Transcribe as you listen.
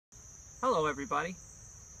Hello everybody.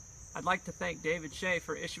 I'd like to thank David Shea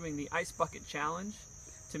for issuing the Ice Bucket Challenge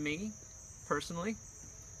to me, personally,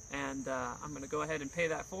 and I'm going to go ahead and pay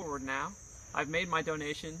that forward now. I've made my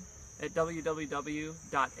donation at www.alsa.com,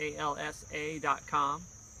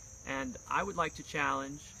 and I would like to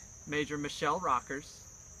challenge Major Michelle Rockers,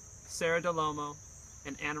 Sarah DeLomo,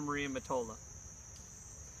 and Anna Maria Matola.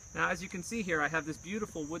 Now, as you can see here, I have this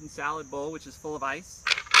beautiful wooden salad bowl which is full of ice.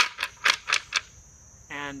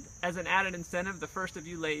 And as an added incentive, the first of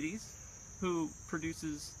you ladies who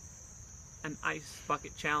produces an Ice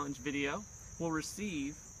Bucket Challenge video will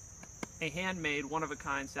receive a handmade,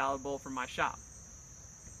 one-of-a-kind salad bowl from my shop.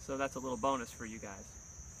 So that's a little bonus for you guys.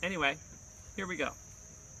 Anyway, here we go.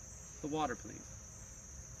 The water, please.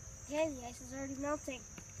 Okay, the ice is already melting.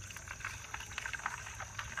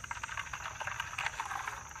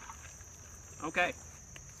 Okay.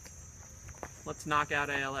 Let's knock out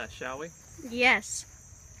ALS, shall we? Yes.